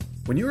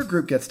When your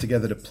group gets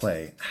together to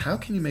play, how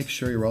can you make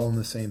sure you're all on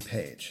the same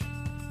page?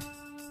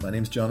 My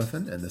name's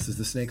Jonathan, and this is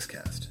the Snakes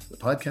Cast, the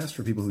podcast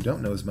for people who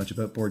don't know as much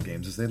about board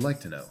games as they'd like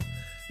to know.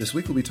 This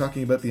week we'll be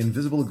talking about the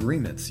invisible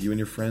agreements you and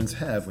your friends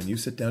have when you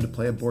sit down to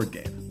play a board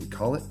game. We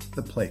call it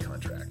the play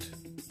contract.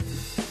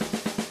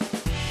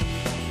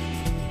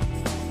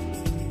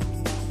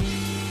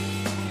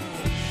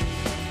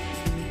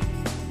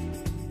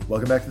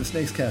 Welcome back to the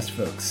Snakes Cast,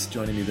 folks.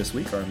 Joining me this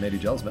week are Maddie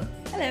Gelsma.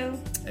 Hello.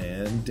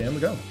 And Dan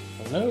Legault.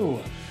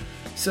 Hello.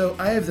 So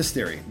I have this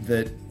theory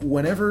that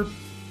whenever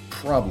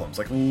problems,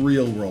 like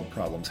real-world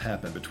problems,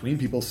 happen between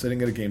people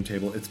sitting at a game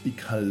table, it's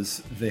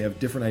because they have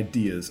different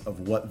ideas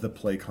of what the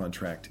play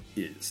contract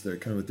is. They're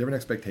kind of with different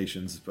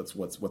expectations, but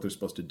what they're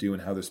supposed to do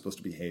and how they're supposed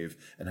to behave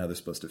and how they're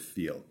supposed to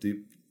feel.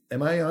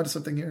 Am I onto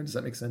something here? Does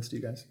that make sense to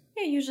you guys?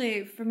 Yeah,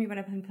 usually for me when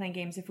I've been playing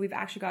games, if we've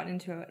actually gotten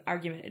into an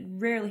argument, it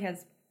rarely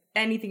has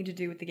anything to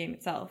do with the game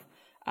itself,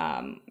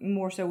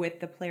 more so with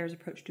the player's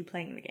approach to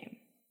playing the game.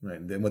 Right,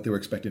 and then what they were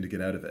expecting to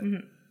get out of it.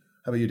 Mm-hmm.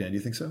 How about you, Dan? Do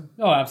you think so?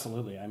 Oh,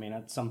 absolutely. I mean,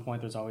 at some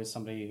point, there's always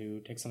somebody who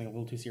takes something a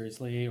little too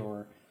seriously,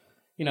 or,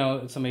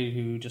 somebody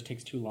who just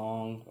takes too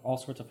long. All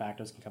sorts of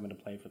factors can come into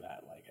play for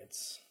that.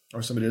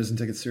 Or somebody doesn't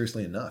take it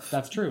seriously enough.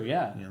 That's true,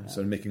 yeah.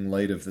 So making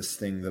light of this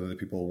thing that other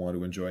people want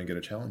to enjoy and get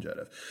a challenge out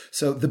of.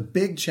 So the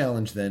big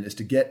challenge then is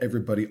to get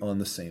everybody on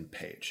the same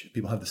page. If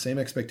people have the same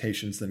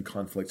expectations, then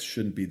conflicts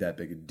shouldn't be that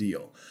big a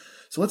deal.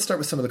 So let's start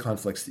with some of the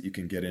conflicts that you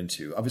can get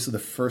into. Obviously, the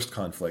first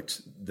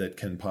conflict that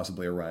can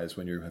possibly arise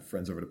when you have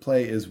friends over to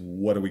play is,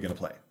 what are we going to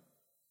play?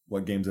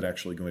 What game is it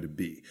actually going to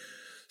be?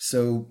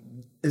 So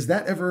is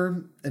that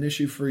ever an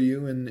issue for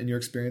you in your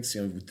experience?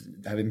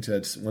 Having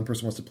to, one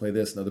person wants to play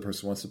this, another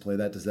person wants to play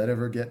that. Does that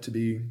ever get to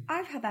be?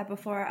 I've had that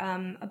before.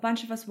 A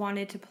bunch of us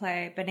wanted to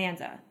play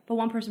Bonanza, but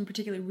one person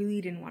particularly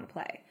really didn't want to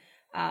play.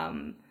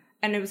 And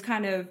it was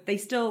kind of, they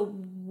still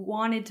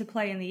wanted to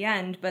play in the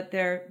end, but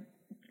their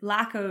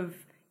lack of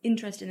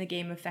interest in the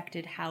game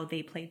affected how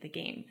they played the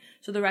game.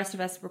 So the rest of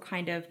us were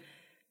kind of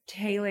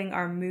tailing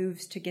our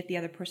moves to get the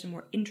other person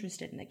more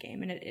interested in the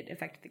game, and it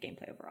affected the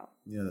gameplay overall.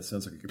 Yeah, that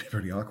sounds like it could be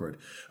pretty awkward.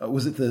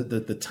 Was it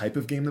the type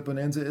of game that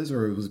Bonanza is,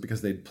 or was it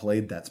because they'd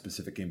played that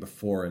specific game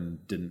before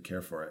and didn't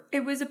care for it?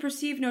 It was a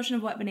perceived notion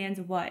of what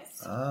Bonanza was.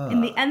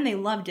 In the end, they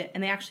loved it,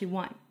 and they actually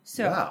won.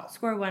 So, wow.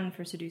 Score one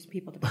for seduce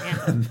people to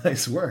Bonanza.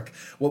 Nice work.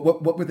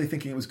 What were they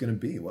thinking it was going to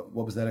be? What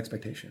was that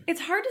expectation?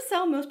 It's hard to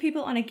sell most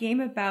people on a game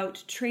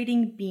about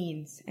trading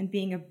beans and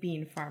being a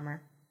bean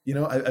farmer.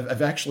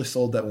 I've actually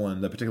sold that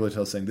particular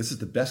tale saying this is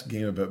the best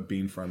game about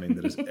bean farming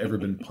that has ever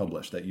been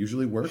published. That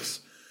usually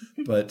works,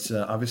 but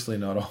obviously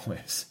not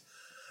always.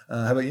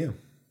 How about you?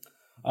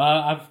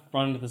 I've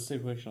run into this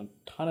situation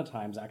a ton of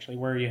times, actually,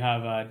 where you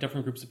have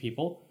different groups of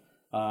people.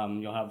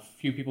 You'll have a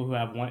few people who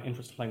have one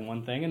interest in playing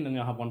one thing, and then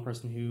you'll have one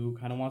person who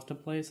kind of wants to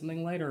play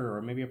something lighter,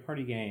 or maybe a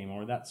party game,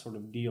 or that sort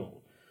of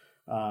deal.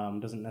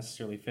 Doesn't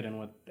necessarily fit in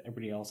with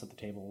everybody else at the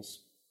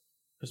table's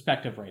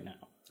perspective right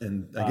now.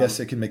 And I guess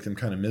it can make them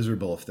kind of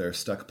miserable if they're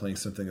stuck playing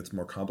something that's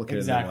more complicated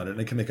exactly. than they want it.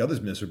 And it can make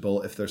others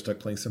miserable if they're stuck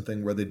playing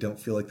something where they don't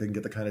feel like they can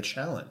get the kind of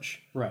challenge.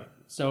 Right.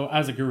 So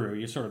as a guru,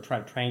 you sort of try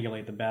to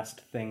triangulate the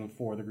best thing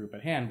for the group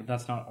at hand, but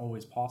that's not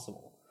always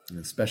possible. And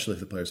especially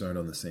if the players aren't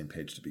on the same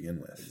page to begin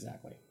with.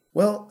 Exactly.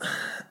 Well,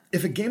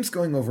 if a game's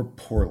going over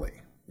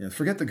poorly,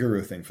 forget the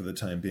guru thing for the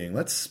time being.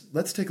 Let's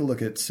take a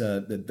look at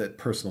that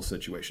personal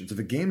situations. If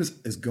a game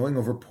is going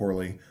over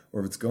poorly,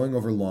 or if it's going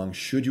over long,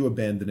 should you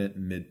abandon it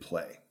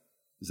mid-play?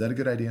 Is that a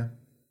good idea?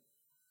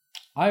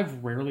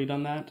 I've rarely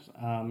done that.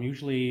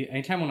 Usually,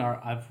 anytime when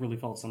I've really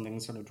felt something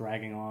sort of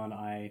dragging on,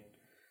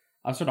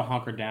 I've sort of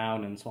hunkered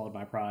down and swallowed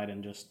my pride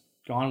and just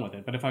gone with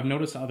it. But if I've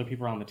noticed other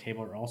people around the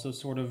table are also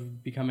sort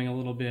of becoming a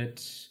little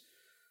bit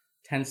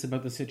tense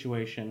about the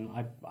situation,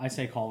 I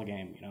say call the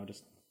game.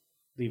 Just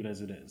leave it as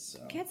it is.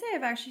 So. I can't say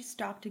I've actually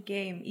stopped a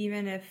game,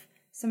 even if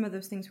some of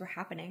those things were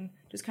happening.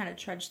 Just kind of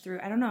trudged through.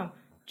 I don't know.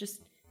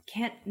 Just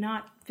can't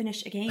not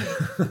finish a game.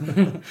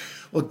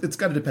 Well, it's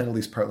got to depend at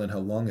least partly on how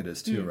long it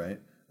is too,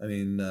 right? I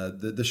mean,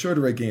 the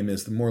shorter a game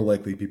is, the more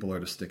likely people are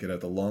to stick it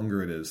out. The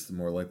longer it is, the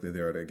more likely they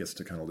are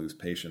to kind of lose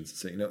patience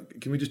and say,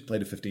 can we just play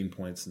to 15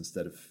 points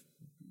instead of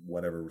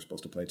whatever we're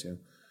supposed to play to?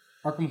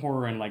 Arkham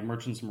Horror and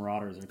Merchants and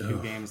Marauders are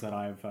two games that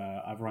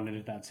I've run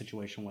into that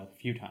situation with a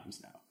few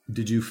times now.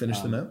 Did you finish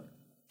them out?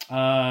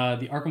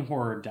 The Arkham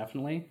Horror,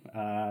 definitely.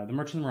 The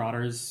Merchants and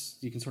Marauders,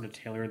 you can sort of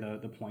tailor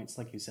the points,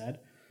 like you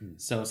said.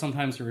 So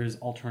sometimes there is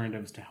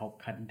alternatives to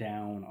help cut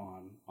down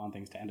on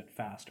things to end it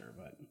faster.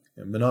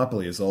 But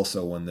Monopoly is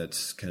also one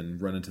that can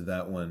run into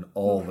that one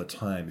all the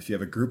time. If you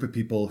have a group of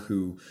people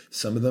who,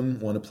 some of them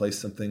want to play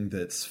something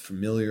that's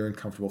familiar and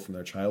comfortable from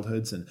their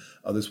childhoods, and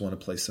others want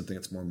to play something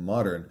that's more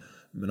modern,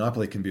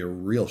 Monopoly can be a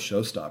real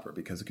showstopper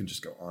because it can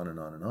just go on and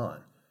on and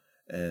on.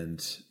 And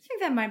I think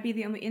that might be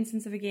the only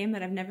instance of a game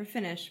that I've never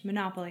finished,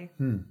 Monopoly.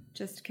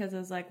 Just because I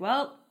was like,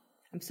 well,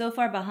 I'm so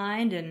far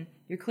behind and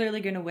you're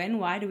clearly going to win.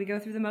 Why do we go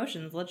through the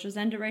motions? Let's just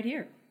end it right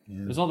here.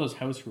 Yeah. There's all those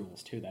house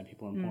rules, too, that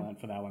people implement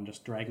for that one,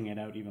 just dragging it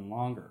out even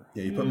longer.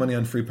 Yeah, you put money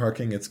on free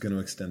parking, it's going to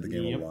extend the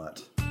game a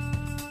lot.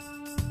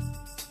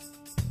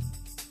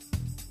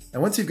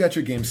 And once you've got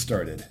your game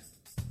started,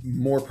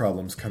 more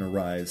problems can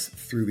arise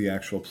through the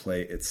actual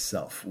play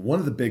itself. One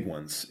of the big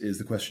ones is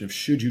the question of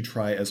should you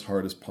try as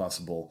hard as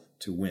possible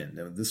to win?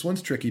 Now, this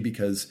one's tricky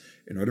because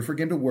in order for a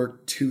game to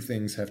work, two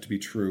things have to be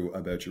true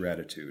about your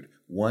attitude.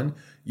 One,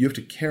 you have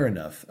to care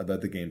enough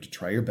about the game to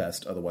try your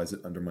best, otherwise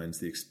it undermines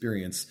the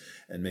experience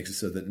and makes it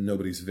so that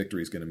nobody's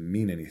victory is going to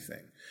mean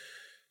anything.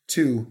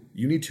 Two,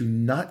 you need to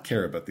not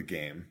care about the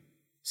game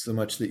so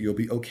much that you'll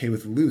be okay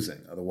with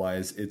losing,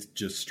 otherwise it's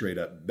just straight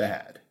up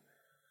bad.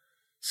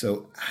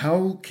 So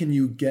how can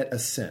you get a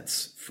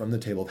sense from the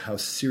table of how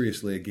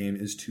seriously a game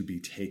is to be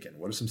taken?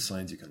 What are some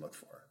signs you can look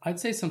for? I'd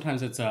say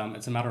sometimes it's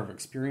a matter of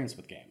experience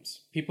with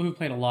games. People who've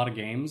played a lot of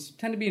games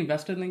tend to be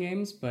invested in the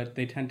games, but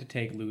they tend to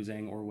take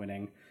losing or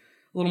winning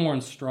a little more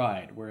in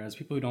stride, whereas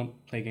people who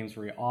don't play games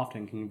very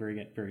often can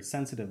get very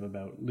sensitive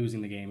about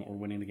losing the game or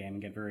winning the game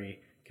and get very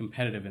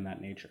competitive in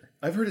that nature.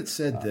 I've heard it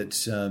said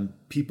that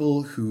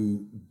people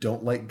who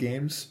don't like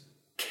games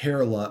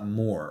care a lot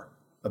more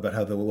about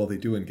how well they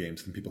do in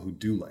games than people who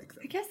do like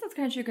them. I guess that's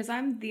kind of true because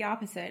I'm the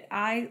opposite.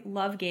 I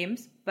love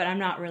games, but I'm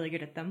not really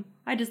good at them.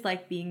 I just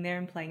like being there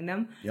and playing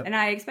them. Yep. And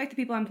I expect the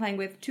people I'm playing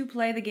with to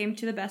play the game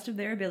to the best of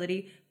their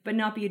ability, but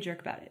not be a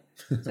jerk about it.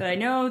 So I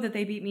know that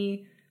they beat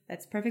me.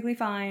 That's perfectly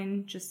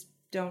fine. Just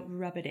don't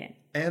rub it in.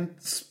 And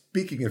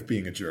speaking of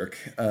being a jerk,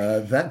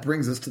 that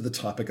brings us to the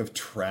topic of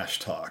trash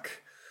talk.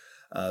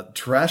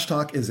 Trash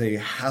talk is a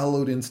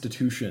hallowed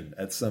institution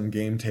at some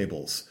game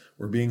tables.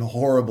 We're being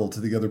horrible to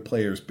the other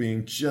players,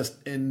 being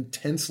just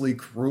intensely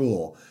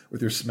cruel with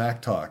your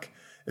smack talk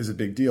is a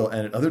big deal.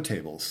 And at other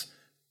tables,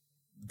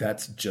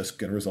 that's just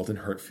going to result in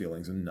hurt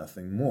feelings and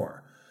nothing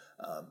more.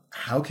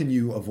 How can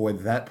you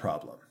avoid that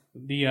problem?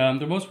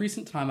 The most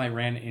recent time I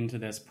ran into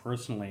this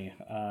personally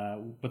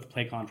with the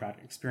play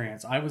contract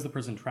experience, I was the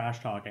person trash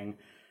talking.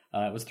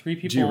 It was three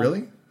people. Gee,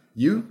 really?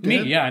 You?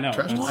 Me? Yeah, I know.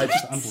 It's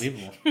just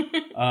unbelievable.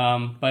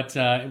 But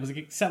it was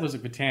Settlers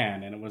of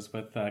Catan, and it was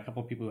with a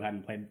couple of people who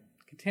hadn't played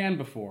Catan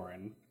before,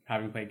 and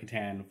having played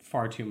Catan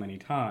far too many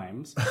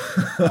times.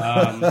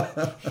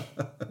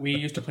 We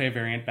used to play a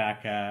variant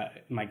back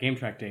in my Game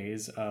Track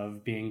days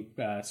of being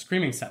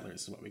screaming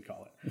settlers, is what we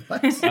call it.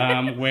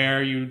 What?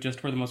 Where you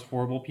just were the most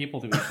horrible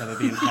people to each other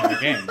the entire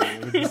game.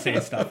 You would just say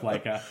stuff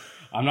like,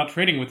 I'm not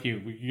trading with you.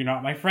 You're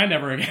not my friend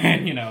ever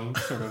again. You know,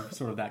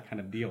 sort of that kind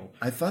of deal.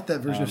 I thought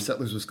that version of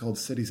Settlers was called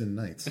Cities and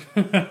Knights.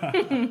 We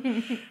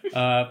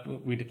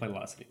did play a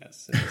lot of Cities and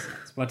Knights.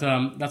 But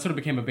that sort of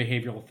became a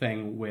behavioral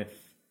thing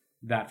with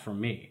that for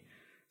me.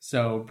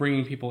 So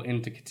bringing people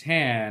into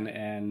Catan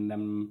and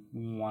them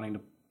wanting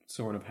to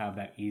sort of have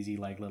that easy,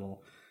 like,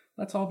 little,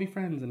 let's all be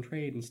friends and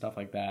trade and stuff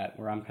like that,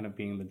 where I'm kind of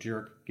being the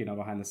jerk, you know,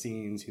 behind the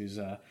scenes who's...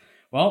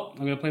 well,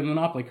 I'm going to play the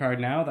Monopoly card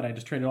now that I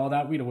just traded all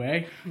that weed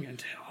away.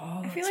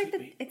 I feel like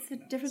it's the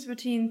difference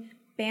between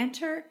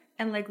banter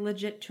and, like,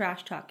 legit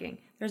trash talking.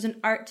 There's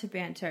an art to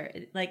banter.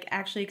 It, like,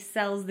 actually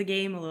excels the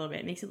game a little bit.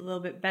 It makes it a little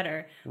bit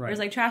better. Right. Whereas,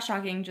 like, trash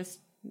talking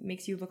just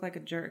makes you look like a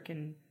jerk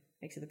and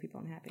makes other people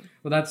unhappy.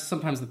 Well, that's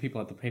sometimes the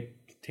people at the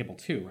table,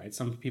 too, right?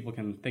 Some people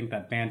can think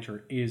that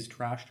banter is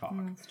trash talk.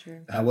 That's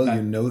true. How well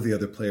you know the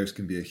other players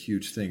can be a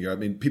huge thing. I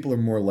mean, people are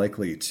more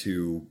likely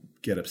to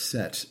get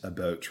upset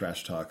about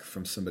trash talk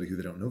from somebody who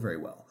they don't know very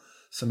well.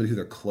 Somebody who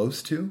they're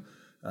close to,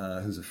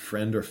 who's a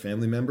friend or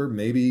family member,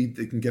 maybe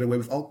they can get away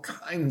with all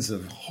kinds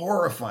of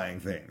horrifying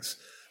things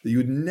that you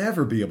would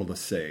never be able to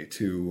say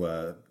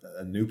to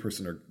a new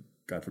person or,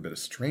 God forbid, a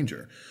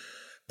stranger.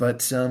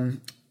 But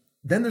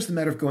then there's the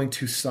matter of going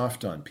too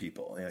soft on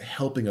people,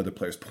 helping other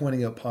players,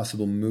 pointing out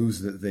possible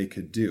moves that they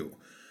could do.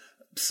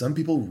 Some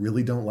people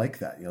really don't like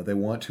that. You know, they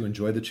want to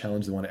enjoy the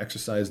challenge. They want to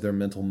exercise their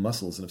mental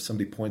muscles. And if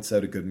somebody points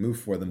out a good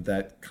move for them,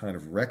 that kind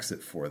of wrecks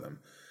it for them.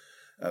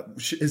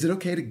 Is it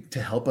okay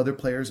to help other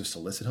players or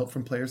solicit help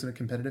from players in a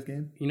competitive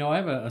game? You know, I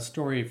have a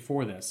story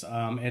for this.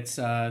 It's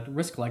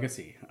Risk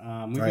Legacy.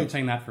 We've been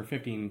playing that for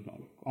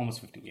almost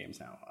 15 games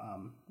now.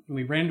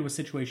 We ran into a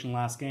situation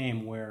last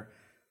game where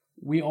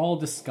we all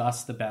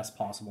discussed the best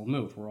possible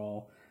move. We're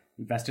all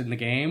invested in the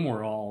game.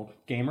 We're all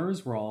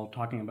gamers. We're all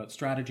talking about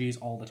strategies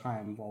all the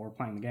time while we're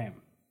playing the game.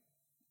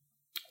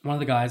 One of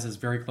the guys is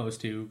very close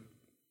to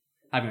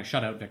having a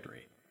shutout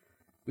victory.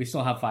 We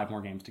still have 5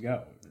 more games to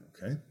go.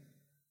 Okay.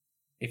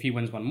 If he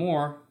wins one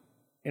more,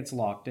 it's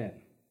locked in.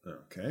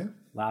 Okay.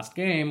 Last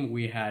game,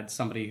 we had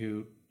somebody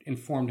who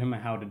informed him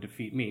how to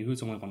defeat me,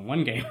 who's only won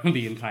one game of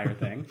the entire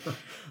thing,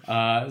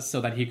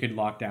 so that he could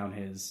lock down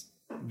his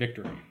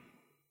victory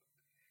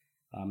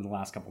in the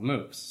last couple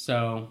moves.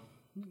 So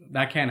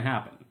that can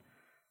happen,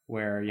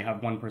 where you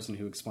have one person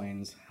who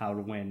explains how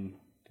to win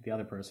to the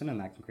other person, and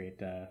that can create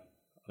other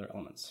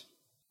elements.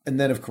 And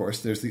then, of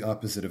course, there's the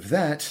opposite of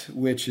that,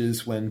 which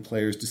is when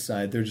players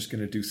decide they're just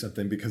going to do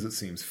something because it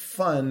seems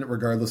fun,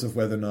 regardless of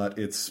whether or not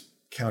it's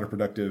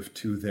counterproductive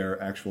to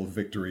their actual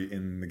victory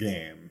in the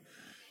game.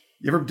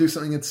 You ever do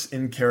something that's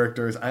in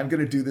characters? I'm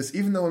going to do this,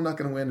 even though I'm not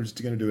going to win, I'm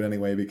just going to do it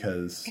anyway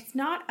because... It's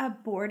not a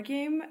board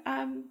game,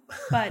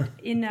 but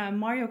in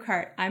Mario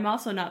Kart, I'm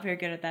also not very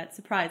good at that.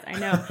 Surprise, I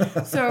know.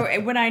 So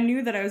when I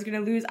knew that I was going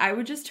to lose, I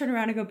would just turn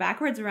around and go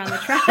backwards around the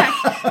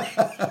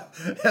track.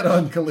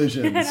 Head-on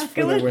collisions Head-on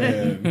for the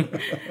win.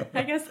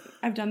 I guess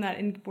I've done that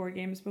in board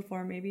games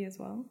before, maybe as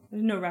well.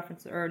 There's no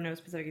reference or no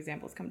specific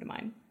examples come to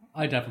mind.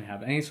 I definitely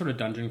have. Any sort of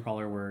dungeon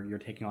crawler where you're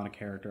taking on a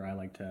character, I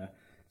like to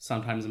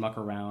sometimes muck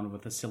around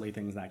with the silly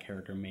things that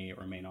character may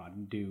or may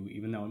not do,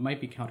 even though it might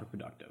be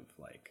counterproductive.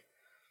 Like,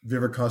 Have you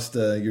ever cost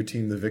your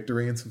team the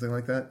victory in something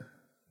like that?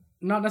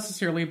 not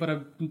necessarily, but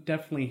I've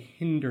definitely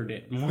hindered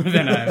it more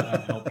than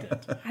I've helped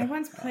it. I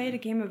once played a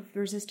game of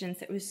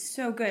Resistance. It was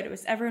so good.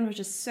 Everyone was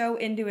just so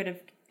into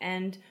it,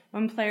 and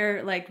one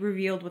player like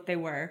revealed what they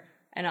were,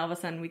 and all of a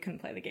sudden we couldn't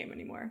play the game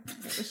anymore.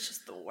 It was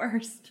just the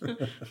worst.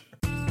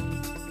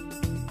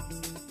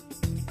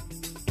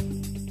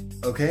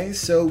 Okay,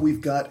 so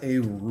we've got a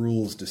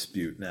rules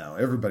dispute now.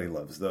 Everybody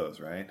loves those,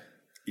 right?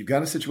 You've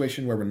got a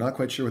situation where we're not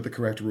quite sure what the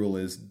correct rule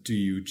is. Do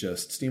you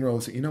just steamroll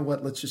and say, you know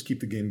what, let's just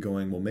keep the game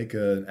going. We'll make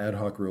an ad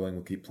hoc ruling.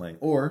 We'll keep playing.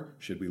 Or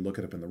should we look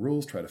it up in the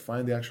rules, try to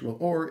find the actual rule?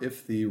 Or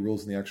if the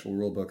rules in the actual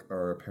rule book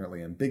are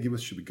apparently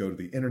ambiguous, should we go to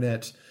the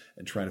internet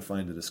and try to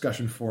find a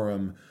discussion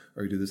forum?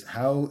 Or do this?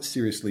 How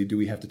seriously do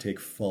we have to take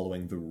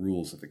following the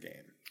rules of the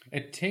game?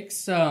 It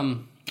takes,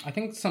 I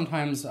think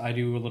sometimes I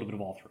do a little bit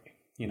of all three.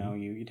 You know,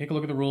 you take a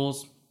look at the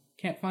rules,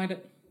 can't find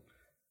it,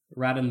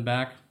 rat in the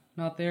back,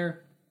 not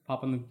there,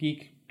 pop on the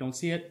Geek, don't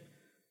see it,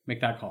 make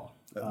that call.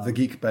 The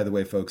Geek, by the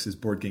way, folks, is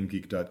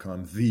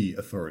BoardGameGeek.com, the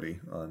authority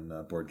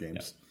on board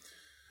games.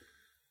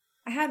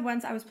 I had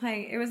once, I was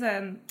playing, it was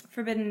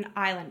Forbidden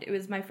Island. It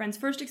was my friend's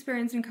first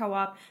experience in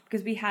co-op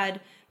because we had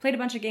played a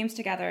bunch of games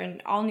together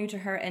and all new to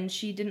her, and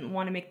she didn't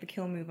want to make the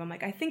kill move. I'm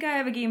like, I think I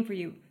have a game for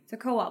you. It's a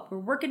co-op. We're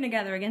working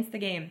together against the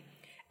game.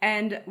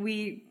 And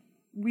we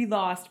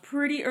lost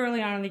pretty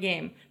early on in the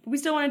game, but we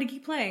still wanted to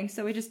keep playing,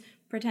 so we just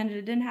pretended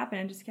it didn't happen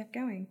and just kept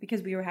going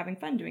because we were having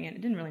fun doing it. It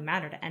didn't really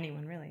matter to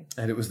anyone, really.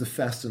 And it was the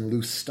fast and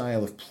loose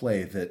style of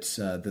play that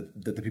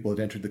that the people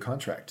had entered the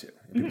contract to.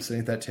 And people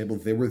sitting at that table,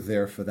 they were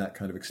there for that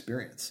kind of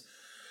experience.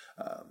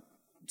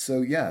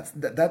 So yeah,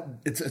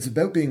 it's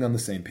about being on the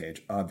same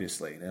page,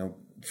 obviously. Now,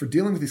 for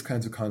dealing with these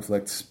kinds of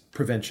conflicts,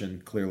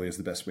 prevention clearly is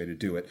the best way to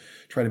do it.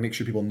 Try to make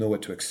sure people know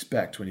what to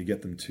expect when you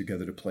get them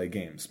together to play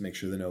games. Make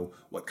sure they know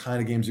what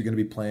kind of games you're going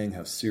to be playing,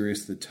 how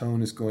serious the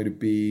tone is going to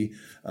be,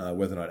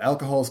 whether or not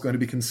alcohol is going to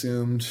be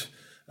consumed.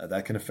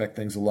 That can affect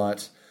things a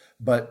lot.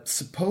 But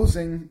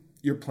supposing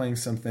you're playing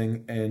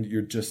something and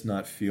you're just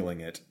not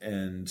feeling it,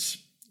 and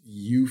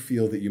you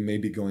feel that you may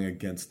be going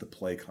against the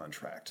play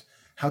contract,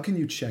 how can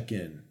you check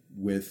in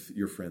with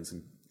your friends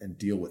and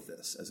deal with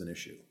this as an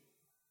issue?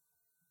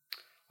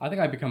 I think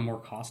I become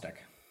more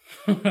caustic.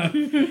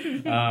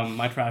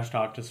 My trash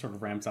talk just sort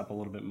of ramps up a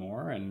little bit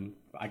more, and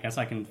I guess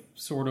I can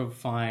sort of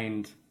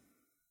find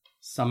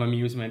some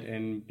amusement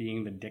in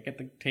being the dick at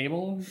the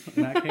table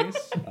in that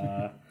case.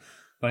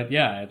 But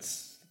yeah,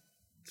 it's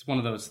one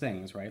of those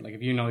things, right? Like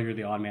if you know you're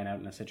the odd man out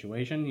in a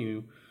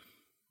situation,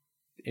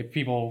 if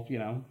people, you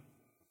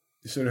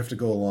sort of have to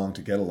go along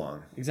to get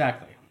along.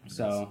 Exactly.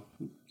 So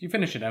you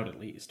finish it out at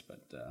least, but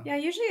yeah,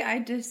 usually I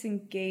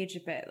disengage a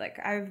bit. Like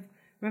I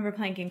remember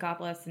playing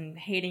Kinkopolis and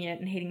hating it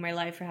and hating my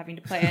life for having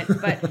to play it,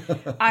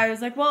 but I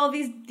was like, well,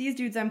 these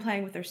dudes I'm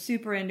playing with are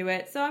super into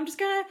it, so I'm just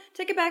gonna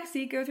take a back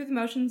seat, go through the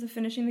motions of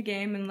finishing the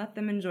game, and let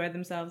them enjoy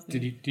themselves.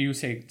 Do you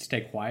say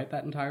stay quiet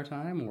that entire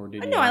time, or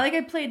did you? No,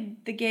 I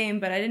played the game,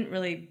 but I didn't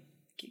really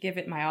give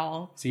it my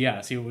all. So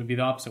yeah, it would be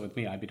the opposite with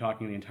me. I'd be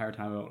talking the entire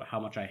time about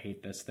how much I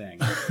hate this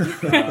thing.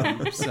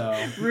 So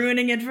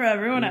ruining it for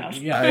everyone else.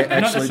 Yeah,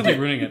 not necessarily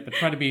ruining it, but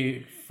try to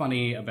be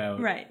funny about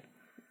right.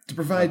 To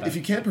provide, if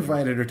you can't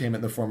provide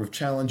entertainment in the form of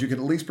challenge, you could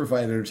at least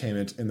provide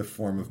entertainment in the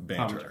form of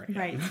banter.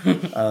 Right.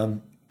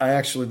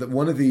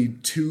 One of the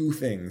two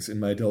things in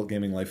my adult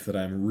gaming life that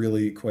I'm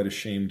really quite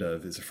ashamed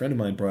of is a friend of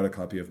mine brought a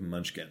copy of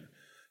Munchkin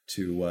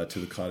to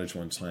the cottage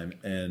one time,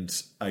 and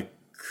I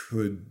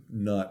could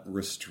not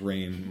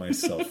restrain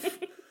myself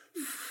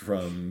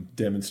from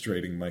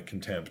demonstrating my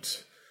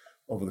contempt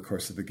over the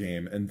course of the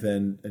game.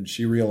 And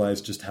she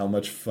realized just how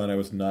much fun I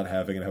was not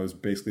having and how I was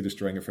basically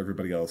destroying it for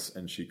everybody else.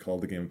 And she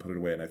called the game and put it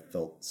away, and I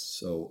felt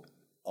so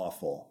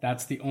awful.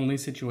 That's the only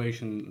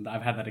situation.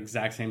 I've had that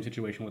exact same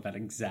situation with that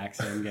exact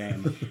same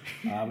game.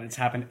 It's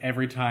happened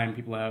every time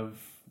people have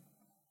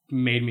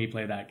made me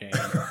play that game.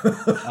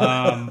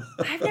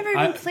 I've never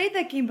even played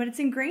that game, but it's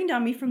ingrained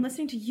on me from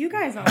listening to you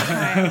guys all the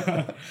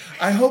time.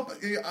 I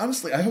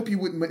hope you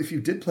wouldn't, if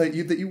you did play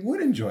it, that you would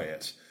enjoy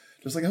it.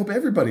 Just like I hope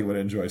everybody would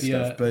enjoy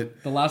stuff.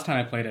 But the last time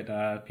I played it,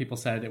 people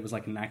said it was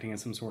like enacting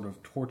some sort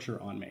of torture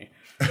on me.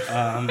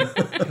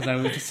 Because I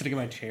was just sitting in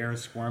my chair,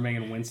 squirming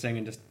and wincing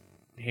and just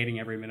hating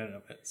every minute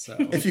of it. So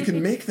if you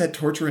can make that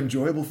torture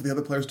enjoyable for the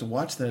other players to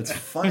watch, then it's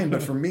fine.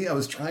 But for me, I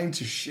was trying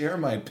to share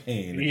my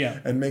pain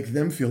and make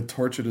them feel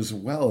tortured as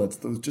well.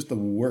 It was just the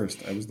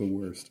worst. I was the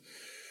worst.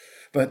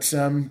 But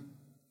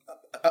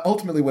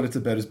ultimately, what it's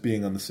about is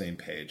being on the same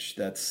page.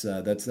 That's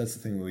the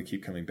thing that we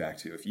keep coming back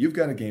to. If you've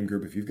got a game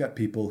group, if you've got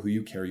people who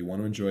you care, you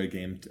want to enjoy a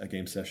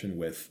game session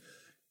with,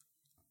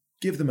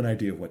 give them an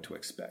idea of what to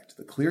expect.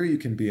 The clearer you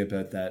can be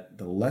about that,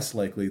 the less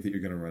likely that you're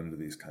going to run into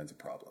these kinds of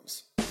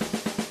problems.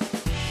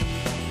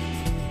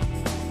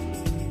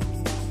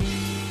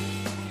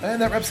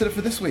 And that wraps it up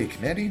for this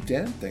week. Mandy,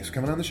 Dan, thanks for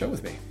coming on the show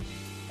with me.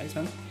 Thanks,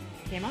 man.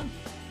 Game on.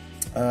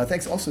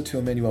 Thanks also to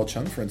Emmanuel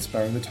Chung for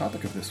inspiring the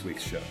topic of this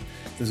week's show.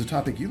 If there's a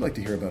topic you'd like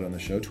to hear about on the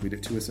show, tweet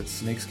it to us at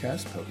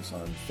SnakesCast, poke us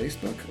on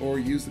Facebook, or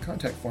use the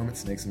contact form at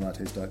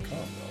snakesandlattes.com.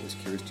 We're always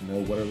curious to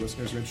know what our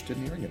listeners are interested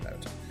in hearing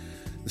about.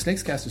 The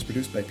Snakescast is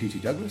produced by P.T.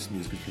 Douglas.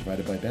 Music is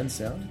provided by Ben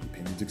Sound. The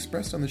opinions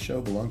expressed on the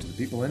show belong to the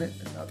people in it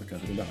and not the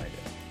company behind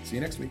it. See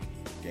you next week.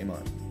 Game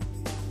on.